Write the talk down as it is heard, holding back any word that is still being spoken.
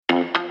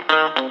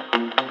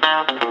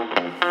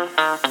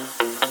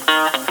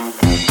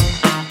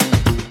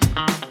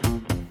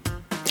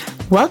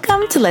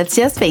Welcome to Let's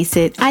Just Face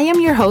It. I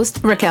am your host,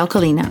 Raquel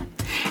Colina.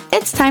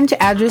 It's time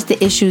to address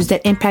the issues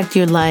that impact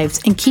your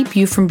lives and keep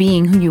you from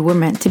being who you were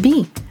meant to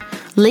be.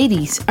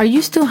 Ladies, are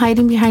you still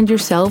hiding behind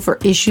yourself or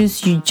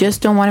issues you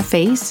just don't want to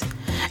face?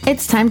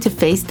 It's time to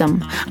face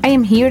them. I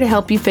am here to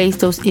help you face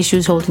those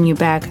issues holding you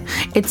back.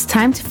 It's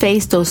time to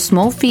face those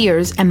small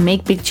fears and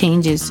make big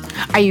changes.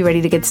 Are you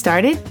ready to get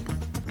started?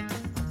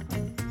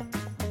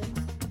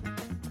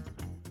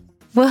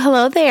 Well,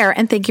 hello there,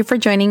 and thank you for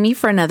joining me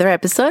for another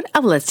episode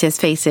of Let's Just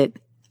Face It.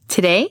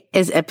 Today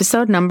is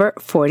episode number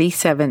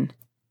 47.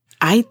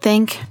 I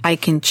think I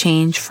can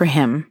change for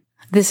him.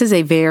 This is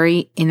a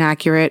very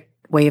inaccurate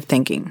way of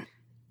thinking.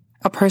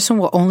 A person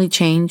will only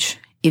change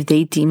if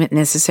they deem it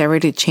necessary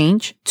to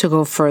change to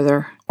go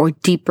further or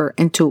deeper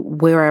into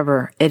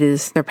wherever it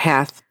is their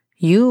path.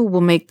 You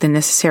will make the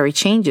necessary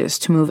changes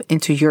to move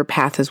into your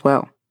path as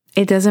well.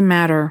 It doesn't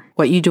matter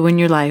what you do in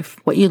your life,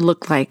 what you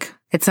look like.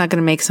 It's not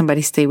going to make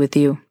somebody stay with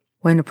you.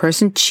 When a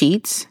person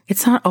cheats,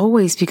 it's not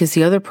always because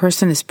the other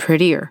person is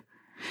prettier.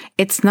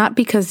 It's not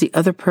because the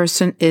other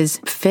person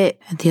is fit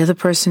and the other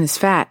person is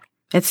fat.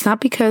 It's not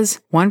because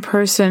one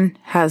person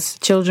has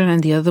children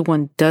and the other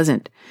one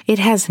doesn't. It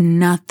has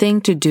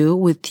nothing to do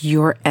with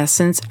your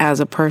essence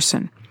as a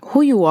person.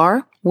 Who you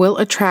are will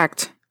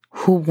attract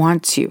who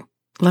wants you.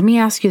 Let me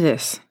ask you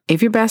this.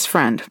 If your best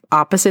friend,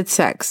 opposite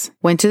sex,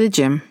 went to the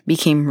gym,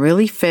 became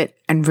really fit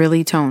and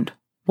really toned,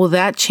 will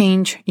that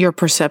change your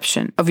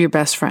perception of your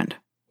best friend?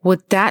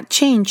 Would that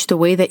change the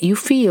way that you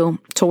feel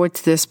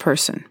towards this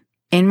person?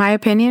 In my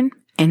opinion,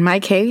 in my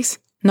case,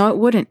 no, it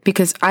wouldn't,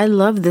 because I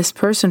love this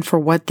person for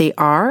what they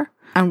are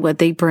and what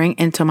they bring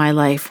into my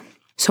life.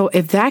 So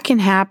if that can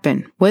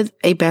happen with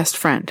a best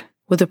friend,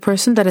 with a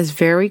person that is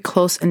very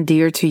close and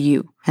dear to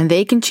you, and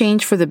they can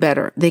change for the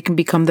better, they can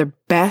become their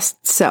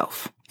best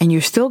self, and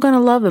you're still going to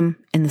love them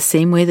in the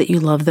same way that you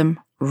love them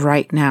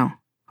right now.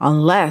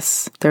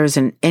 Unless there's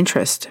an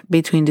interest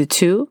between the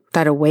two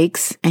that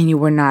awakes and you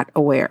were not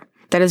aware.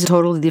 That is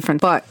totally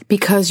different. But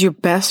because your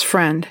best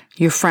friend,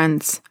 your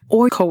friends,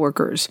 or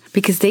coworkers,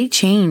 because they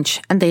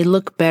change and they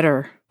look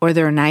better or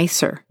they're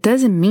nicer,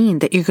 doesn't mean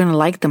that you're going to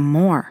like them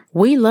more.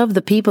 We love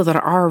the people that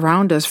are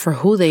around us for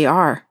who they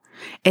are.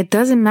 It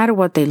doesn't matter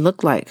what they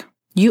look like.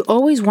 You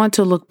always want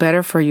to look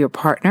better for your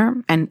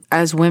partner. And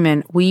as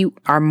women, we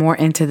are more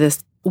into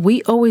this.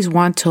 We always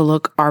want to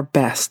look our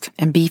best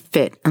and be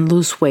fit and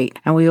lose weight.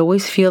 And we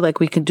always feel like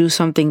we can do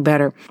something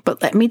better.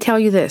 But let me tell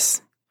you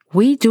this.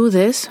 We do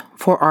this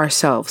for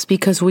ourselves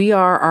because we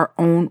are our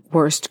own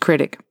worst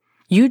critic.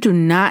 You do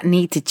not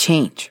need to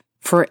change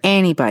for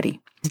anybody.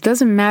 It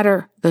doesn't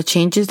matter the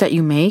changes that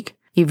you make.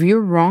 If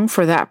you're wrong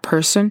for that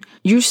person,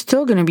 you're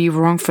still going to be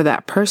wrong for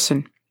that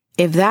person.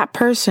 If that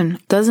person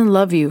doesn't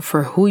love you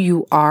for who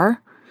you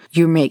are,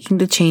 you're making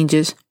the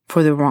changes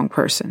for the wrong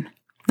person.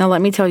 Now,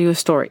 let me tell you a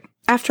story.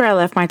 After I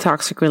left my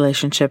toxic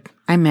relationship,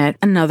 I met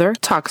another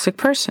toxic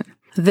person.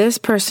 This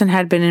person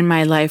had been in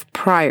my life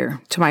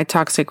prior to my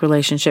toxic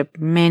relationship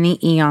many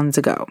eons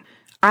ago.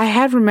 I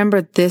had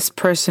remembered this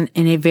person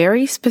in a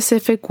very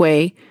specific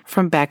way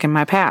from back in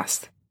my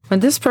past. When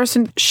this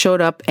person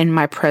showed up in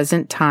my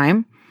present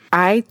time,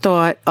 I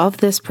thought of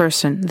this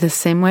person the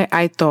same way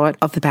I thought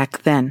of the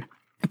back then.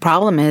 The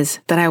problem is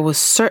that I was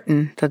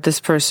certain that this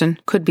person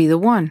could be the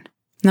one.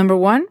 Number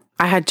one,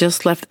 I had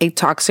just left a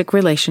toxic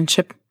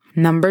relationship.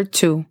 Number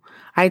two,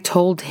 I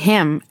told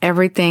him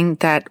everything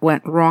that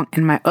went wrong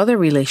in my other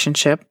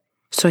relationship,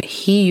 so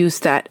he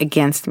used that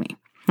against me.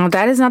 Now,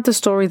 that is not the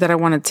story that I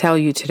want to tell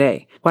you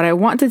today. What I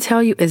want to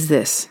tell you is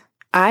this.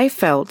 I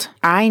felt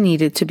I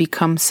needed to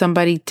become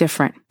somebody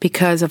different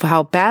because of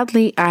how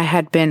badly I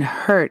had been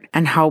hurt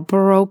and how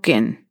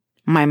broken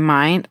my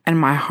mind and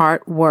my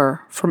heart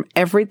were from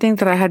everything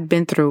that I had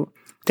been through.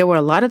 There were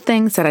a lot of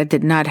things that I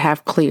did not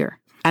have clear.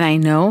 And I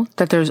know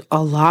that there's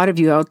a lot of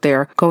you out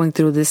there going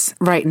through this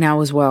right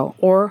now as well,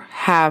 or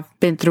have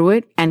been through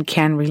it and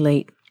can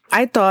relate.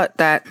 I thought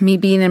that me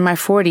being in my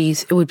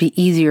 40s, it would be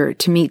easier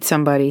to meet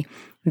somebody.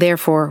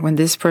 Therefore, when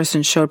this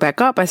person showed back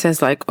up, I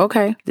says like,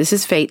 okay, this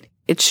is fate.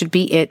 It should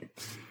be it.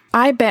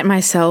 I bent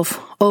myself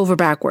over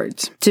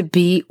backwards to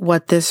be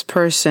what this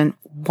person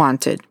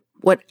wanted,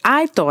 what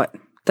I thought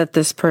that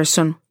this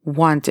person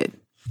wanted.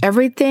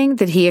 Everything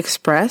that he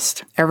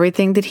expressed,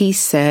 everything that he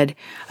said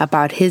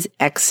about his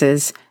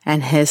exes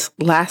and his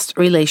last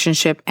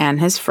relationship and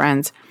his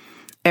friends,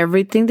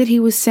 everything that he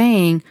was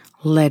saying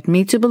led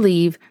me to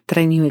believe that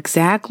I knew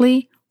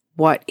exactly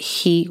what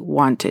he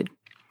wanted.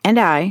 And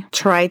I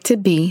tried to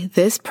be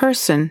this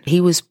person he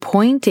was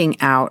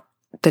pointing out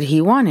that he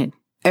wanted.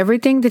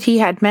 Everything that he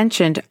had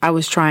mentioned, I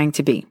was trying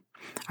to be.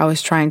 I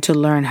was trying to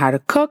learn how to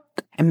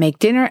cook and make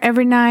dinner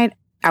every night.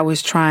 I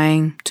was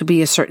trying to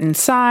be a certain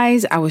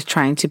size. I was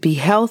trying to be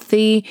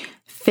healthy,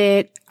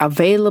 fit,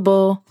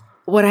 available.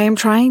 What I am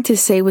trying to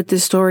say with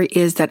this story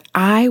is that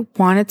I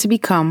wanted to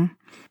become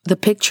the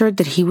picture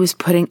that he was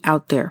putting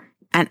out there.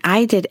 And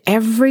I did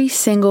every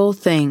single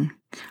thing.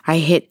 I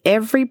hit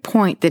every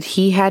point that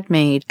he had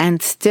made.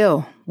 And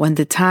still, when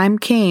the time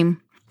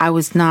came, I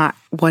was not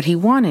what he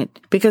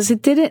wanted. Because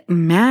it didn't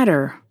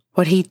matter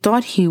what he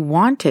thought he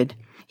wanted,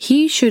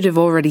 he should have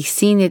already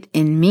seen it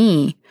in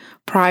me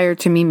prior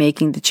to me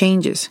making the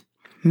changes.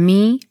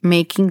 Me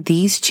making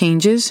these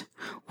changes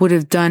would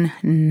have done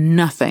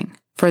nothing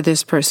for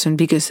this person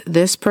because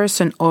this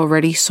person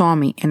already saw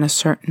me in a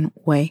certain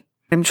way.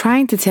 What I'm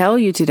trying to tell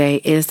you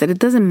today is that it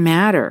doesn't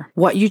matter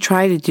what you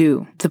try to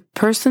do. The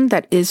person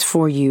that is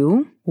for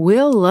you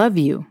will love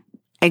you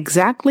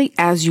exactly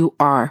as you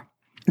are.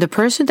 The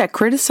person that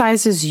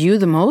criticizes you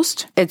the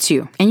most, it's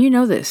you. And you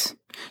know this.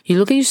 You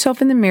look at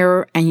yourself in the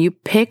mirror and you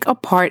pick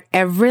apart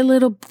every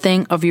little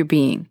thing of your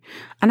being.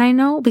 And I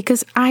know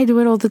because I do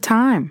it all the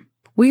time.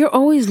 We are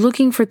always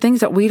looking for things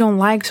that we don't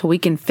like so we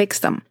can fix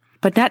them.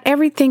 But not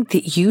everything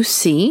that you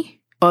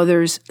see,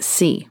 others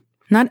see.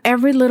 Not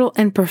every little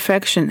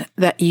imperfection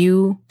that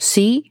you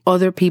see,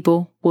 other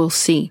people will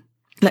see.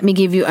 Let me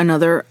give you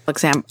another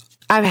example.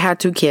 I've had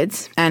 2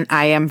 kids and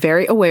I am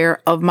very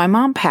aware of my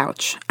mom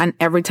pouch. And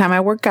every time I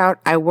work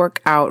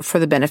out for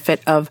the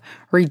benefit of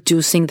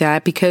reducing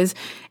that because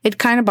it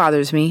kind of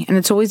bothers me. And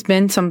it's always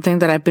been something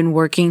that I've been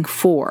working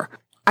for.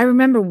 I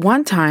remember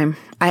one time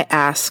I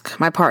asked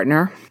my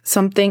partner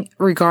something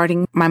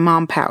regarding my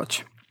mom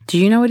pouch. Do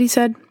you know what he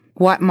said?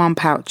 What mom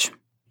pouch?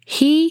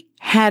 He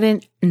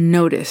hadn't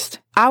noticed.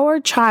 Our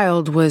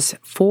child was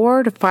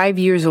 4 to 5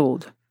 years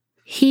old.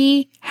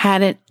 He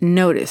hadn't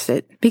noticed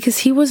it because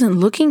he wasn't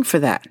looking for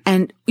that.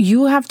 And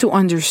you have to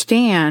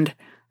understand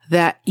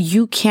that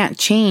you can't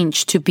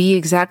change to be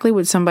exactly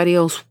what somebody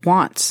else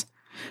wants.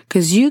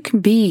 Because you can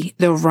be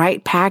the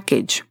right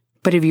package,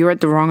 but if you're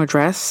at the wrong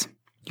address,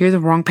 you're the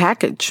wrong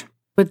package.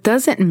 It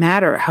doesn't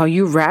matter how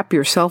you wrap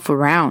yourself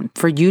around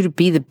for you to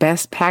be the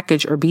best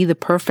package or be the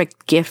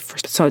perfect gift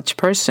for such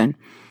person.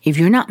 If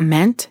you're not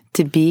meant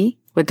to be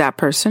with that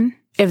person,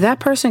 if that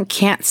person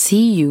can't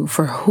see you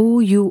for who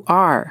you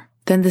are,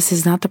 then this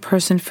is not the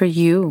person for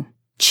you.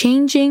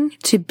 Changing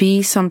to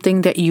be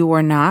something that you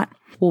are not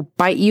will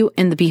bite you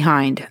in the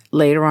behind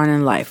later on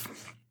in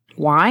life.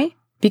 Why?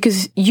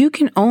 Because you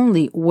can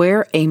only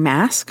wear a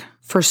mask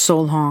for so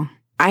long.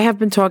 I have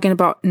been talking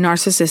about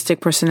narcissistic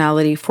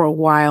personality for a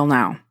while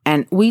now,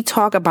 and we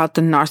talk about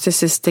the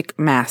narcissistic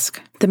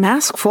mask. The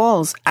mask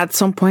falls at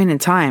some point in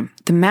time.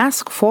 The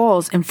mask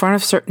falls in front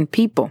of certain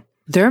people.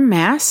 Their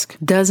mask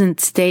doesn't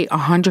stay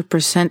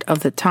 100%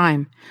 of the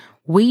time.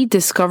 We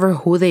discover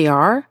who they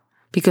are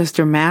because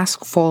their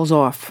mask falls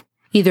off,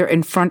 either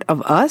in front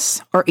of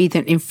us or either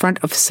in front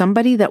of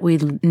somebody that we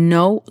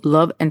know,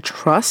 love, and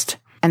trust,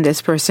 and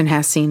this person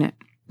has seen it.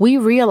 We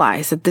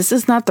realize that this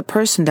is not the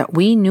person that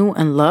we knew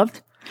and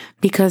loved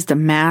because the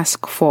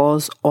mask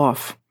falls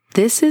off.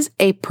 This is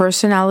a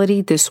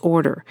personality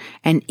disorder,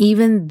 and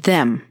even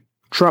them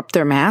drop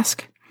their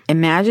mask.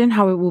 Imagine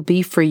how it will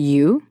be for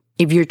you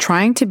if you're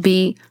trying to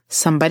be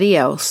somebody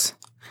else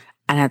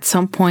and at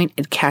some point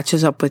it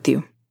catches up with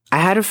you. I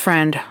had a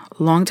friend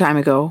a long time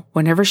ago.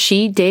 Whenever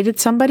she dated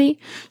somebody,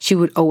 she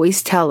would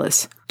always tell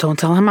us, don't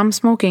tell him I'm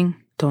smoking.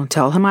 Don't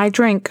tell him I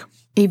drink.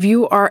 If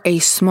you are a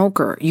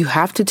smoker, you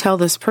have to tell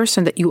this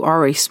person that you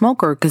are a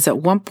smoker because at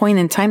one point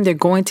in time, they're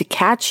going to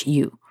catch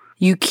you.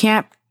 You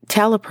can't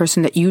tell a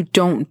person that you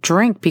don't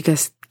drink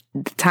because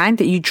the time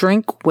that you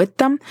drink with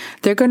them,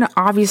 they're going to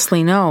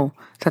obviously know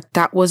that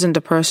that wasn't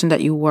the person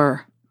that you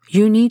were.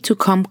 You need to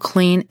come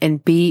clean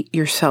and be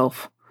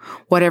yourself.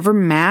 Whatever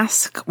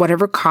mask,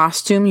 whatever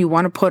costume you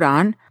want to put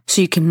on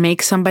so you can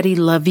make somebody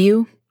love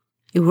you,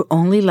 it will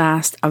only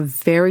last a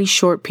very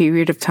short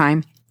period of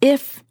time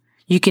if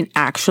you can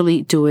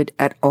actually do it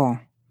at all.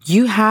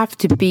 You have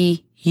to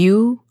be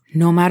you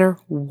no matter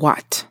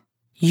what.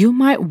 You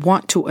might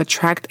want to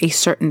attract a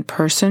certain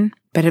person,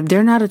 but if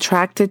they're not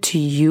attracted to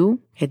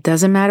you, it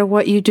doesn't matter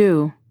what you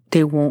do,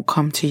 they won't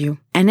come to you.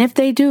 And if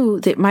they do,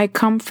 they might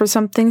come for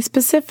something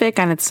specific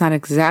and it's not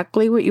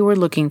exactly what you were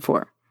looking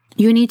for.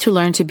 You need to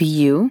learn to be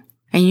you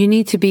and you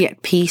need to be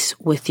at peace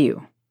with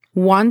you.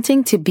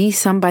 Wanting to be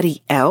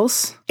somebody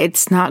else,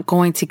 it's not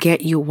going to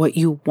get you what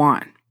you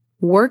want.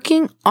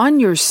 Working on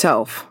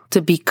yourself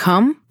to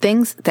become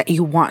things that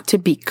you want to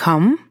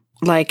become,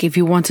 like if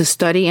you want to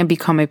study and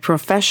become a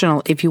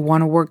professional, if you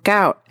want to work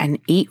out and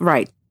eat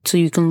right so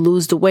you can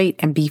lose the weight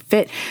and be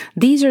fit,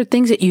 these are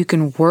things that you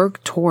can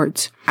work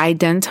towards.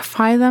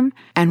 Identify them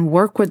and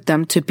work with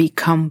them to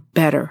become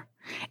better.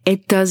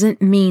 It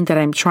doesn't mean that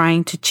I'm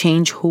trying to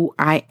change who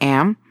I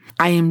am.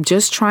 I am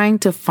just trying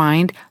to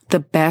find the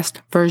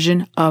best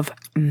version of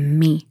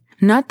me,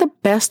 not the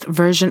best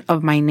version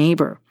of my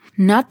neighbor.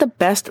 Not the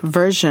best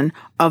version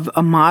of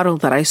a model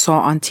that I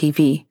saw on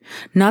TV.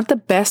 Not the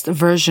best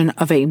version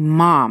of a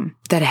mom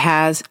that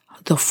has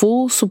the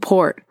full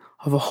support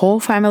of a whole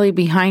family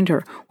behind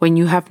her when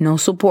you have no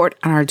support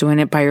and are doing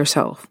it by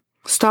yourself.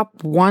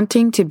 Stop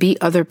wanting to be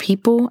other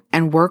people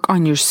and work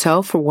on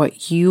yourself for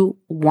what you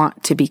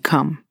want to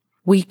become.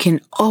 We can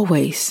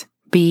always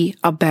be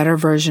a better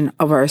version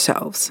of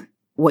ourselves.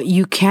 What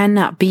you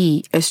cannot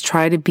be is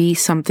try to be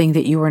something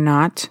that you are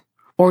not,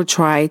 or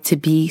try to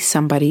be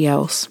somebody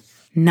else.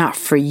 Not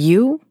for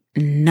you,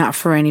 not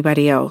for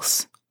anybody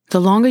else. The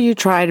longer you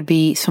try to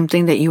be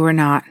something that you are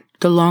not,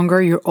 the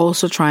longer you're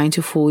also trying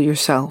to fool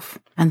yourself.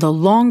 And the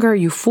longer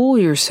you fool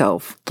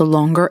yourself, the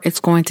longer it's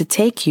going to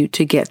take you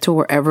to get to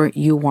wherever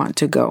you want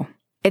to go.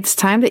 It's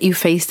time that you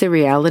face the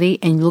reality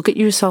and look at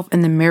yourself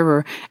in the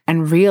mirror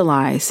and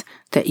realize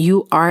that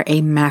you are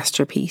a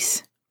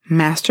masterpiece.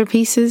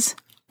 Masterpieces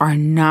are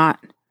not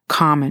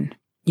common.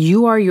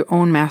 You are your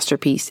own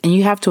masterpiece, and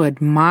you have to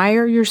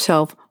admire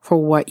yourself for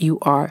what you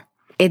are.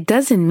 It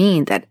doesn't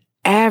mean that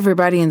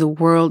everybody in the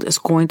world is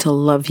going to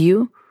love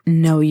you,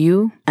 know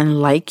you,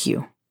 and like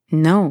you.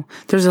 No,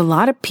 there's a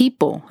lot of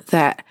people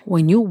that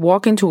when you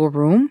walk into a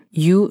room,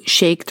 you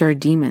shake their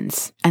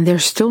demons, and they're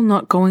still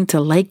not going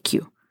to like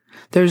you.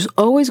 There's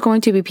always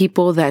going to be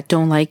people that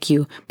don't like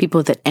you,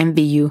 people that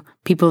envy you,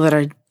 people that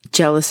are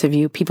jealous of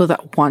you, people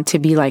that want to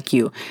be like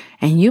you.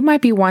 And you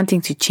might be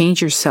wanting to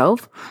change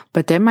yourself,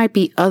 but there might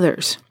be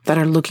others that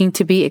are looking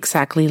to be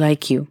exactly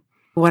like you.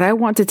 What I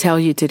want to tell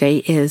you today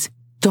is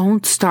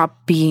don't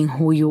stop being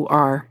who you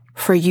are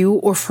for you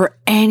or for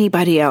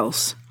anybody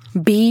else.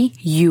 Be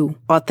you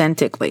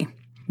authentically.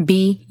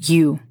 Be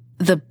you.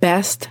 The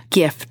best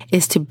gift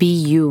is to be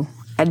you.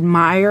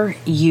 Admire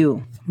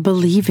you.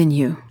 Believe in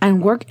you.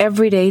 And work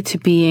every day to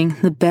being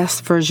the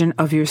best version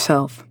of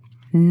yourself.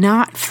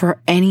 Not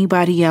for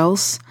anybody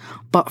else,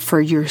 but for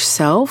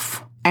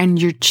yourself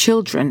and your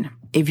children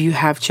if you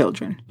have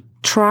children.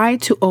 Try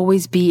to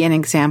always be an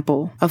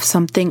example of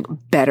something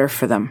better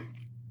for them.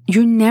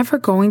 You're never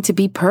going to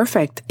be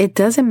perfect. It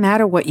doesn't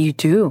matter what you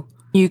do.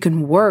 You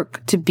can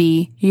work to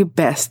be your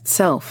best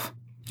self.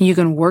 You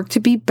can work to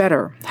be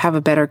better, have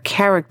a better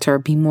character,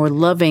 be more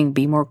loving,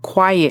 be more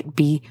quiet,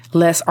 be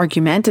less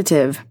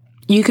argumentative.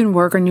 You can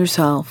work on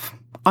yourself,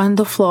 on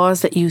the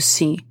flaws that you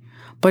see,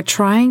 but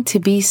trying to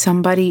be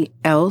somebody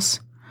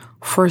else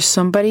for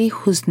somebody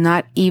who's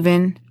not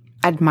even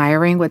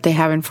admiring what they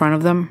have in front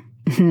of them?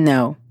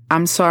 No.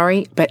 I'm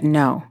sorry, but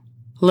no.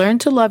 Learn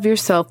to love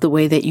yourself the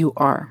way that you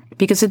are,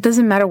 because it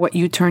doesn't matter what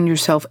you turn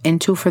yourself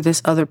into for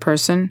this other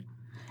person.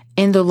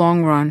 In the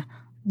long run,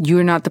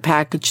 you're not the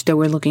package that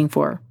we're looking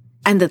for.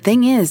 And the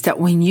thing is that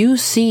when you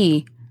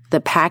see the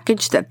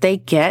package that they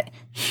get,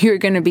 you're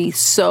going to be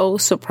so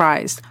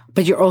surprised,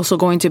 but you're also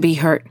going to be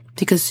hurt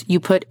because you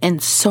put in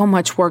so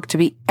much work to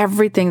be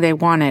everything they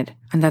wanted,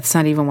 and that's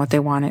not even what they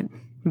wanted.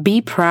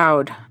 Be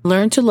proud.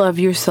 Learn to love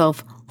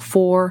yourself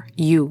for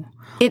you.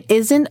 It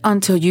isn't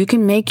until you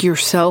can make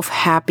yourself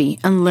happy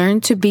and learn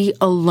to be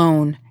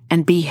alone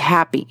and be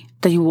happy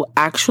that you will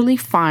actually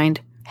find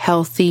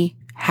healthy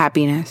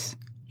happiness.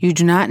 You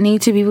do not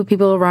need to be with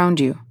people around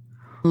you.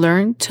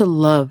 Learn to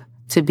love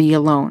to be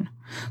alone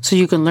so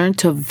you can learn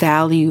to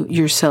value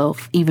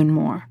yourself even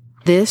more.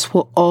 This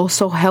will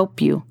also help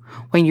you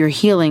when you're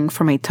healing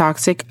from a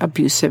toxic,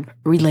 abusive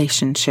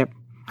relationship.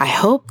 I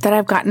hope that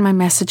I've gotten my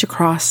message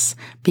across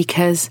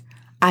because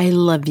I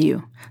love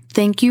you.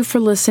 Thank you for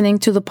listening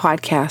to the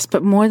podcast.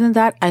 But more than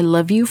that, I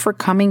love you for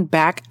coming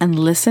back and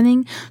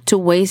listening to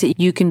ways that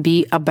you can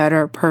be a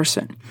better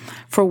person,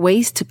 for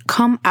ways to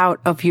come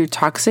out of your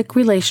toxic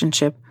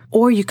relationship,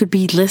 or you could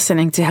be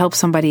listening to help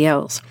somebody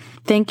else.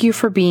 Thank you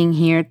for being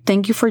here.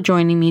 Thank you for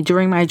joining me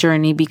during my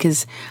journey,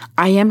 because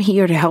I am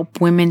here to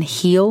help women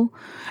heal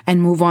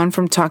and move on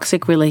from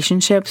toxic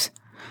relationships.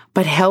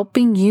 But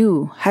helping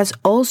you has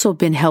also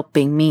been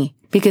helping me,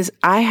 because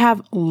I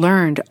have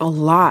learned a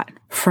lot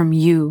from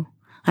you.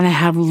 And I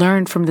have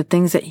learned from the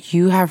things that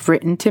you have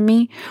written to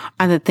me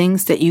and the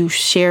things that you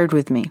shared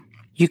with me.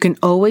 You can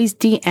always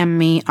DM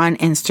me on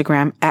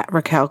Instagram at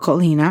Raquel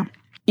Colina.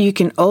 You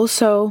can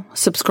also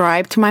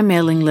subscribe to my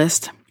mailing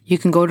list. You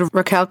can go to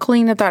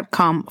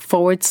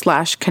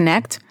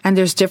raquelcolina.com/connect. And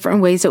there's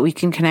different ways that we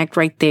can connect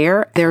right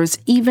there. There's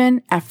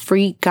even a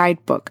free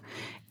guidebook,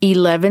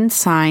 11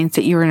 Signs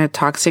That You're in a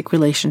Toxic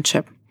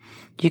Relationship.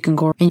 You can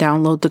go and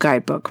download the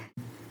guidebook.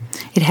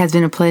 It has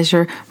been a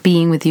pleasure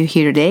being with you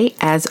here today.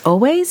 As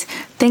always,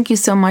 thank you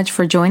so much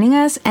for joining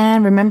us.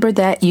 And remember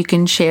that you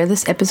can share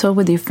this episode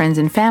with your friends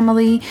and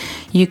family.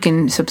 You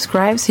can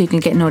subscribe so you can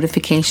get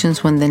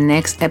notifications when the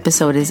next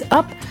episode is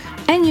up.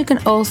 And you can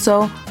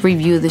also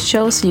review the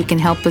show so you can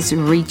help us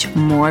reach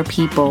more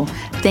people.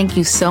 Thank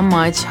you so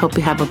much. Hope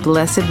you have a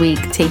blessed week.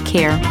 Take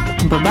care.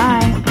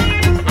 Bye-bye.